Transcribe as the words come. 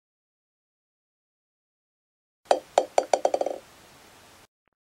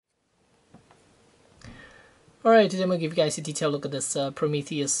Alright, today I'm going to give you guys a detailed look at this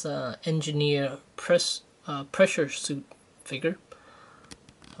Prometheus engineer pressure suit figure.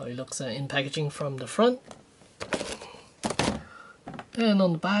 How it looks in packaging from the front. And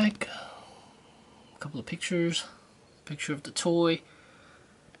on the back, a couple of pictures. Picture of the toy.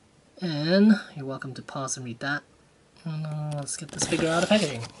 And you're welcome to pause and read that. And let's get this figure out of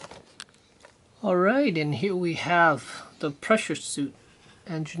packaging. Alright, and here we have the pressure suit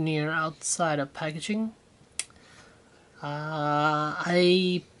engineer outside of packaging.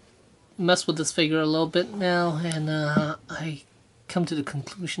 I messed with this figure a little bit now, and I come to the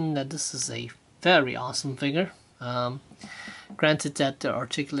conclusion that this is a very awesome figure. Granted that the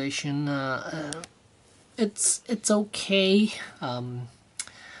articulation, it's okay. The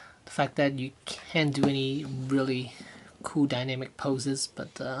fact that you can't do any really cool dynamic poses,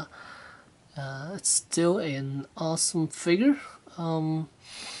 but it's still an awesome figure.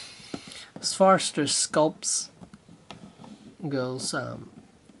 As far as their sculpts goes,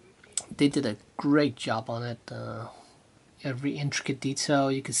 they did a great job on it. Every intricate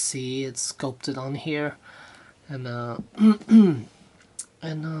detail you can see it's sculpted on here, and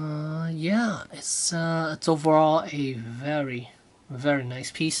yeah, it's overall a very nice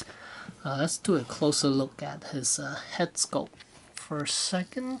piece. Let's do a closer look at his head sculpt for a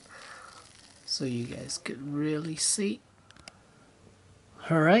second so you guys could really see.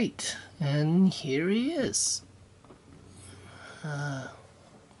 Alright, and here he is.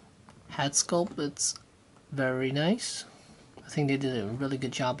 Head sculpt, it's very nice. I think they did a really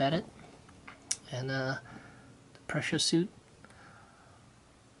good job at it. And the pressure suit,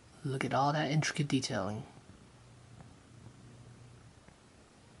 look at all that intricate detailing.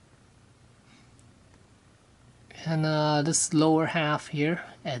 And this lower half here,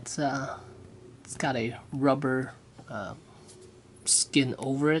 it's got a rubber skin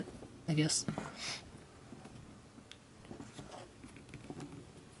over it, I guess.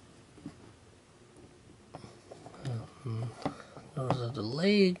 Those are the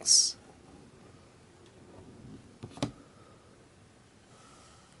legs.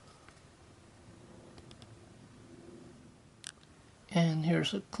 And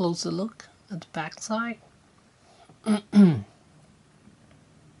here's a closer look at the back side.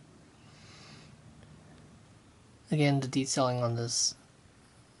 Again, the detailing on this,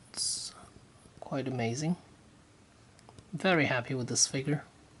 it's quite amazing. Very happy with this figure.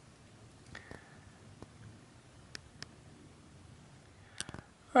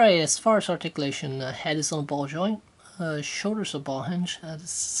 Alright, as far as articulation, head is on a ball joint, shoulders are ball hinge. This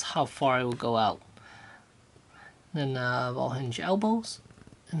is how far it will go out. Then ball hinge elbows,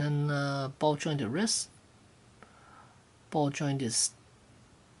 and then ball jointed wrists, ball jointed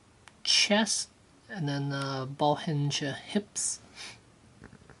chest, and then ball hinge hips,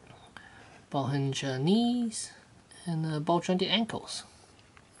 ball hinge knees, and ball jointed ankles.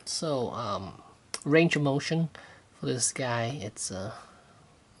 So range of motion for this guy, it's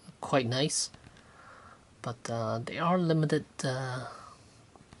quite nice, but they are limited a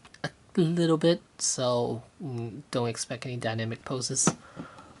little bit, so don't expect any dynamic poses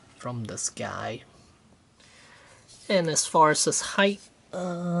from this guy. And as far as his height,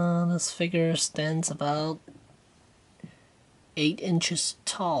 this figure stands about 8 inches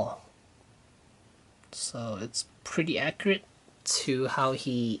tall, so it's pretty accurate to how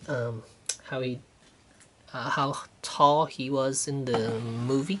tall he was in the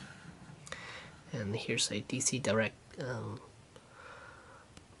movie. And here's a DC Direct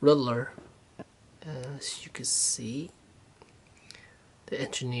ruler. As you can see, the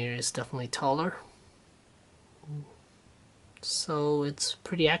engineer is definitely taller, so it's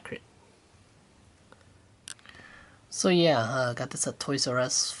pretty accurate. So yeah, got this at Toys R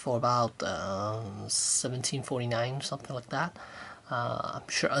Us for about $17.49, something like that. I'm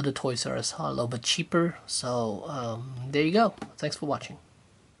sure other Toys R Us are a little bit cheaper, so there you go. Thanks for watching.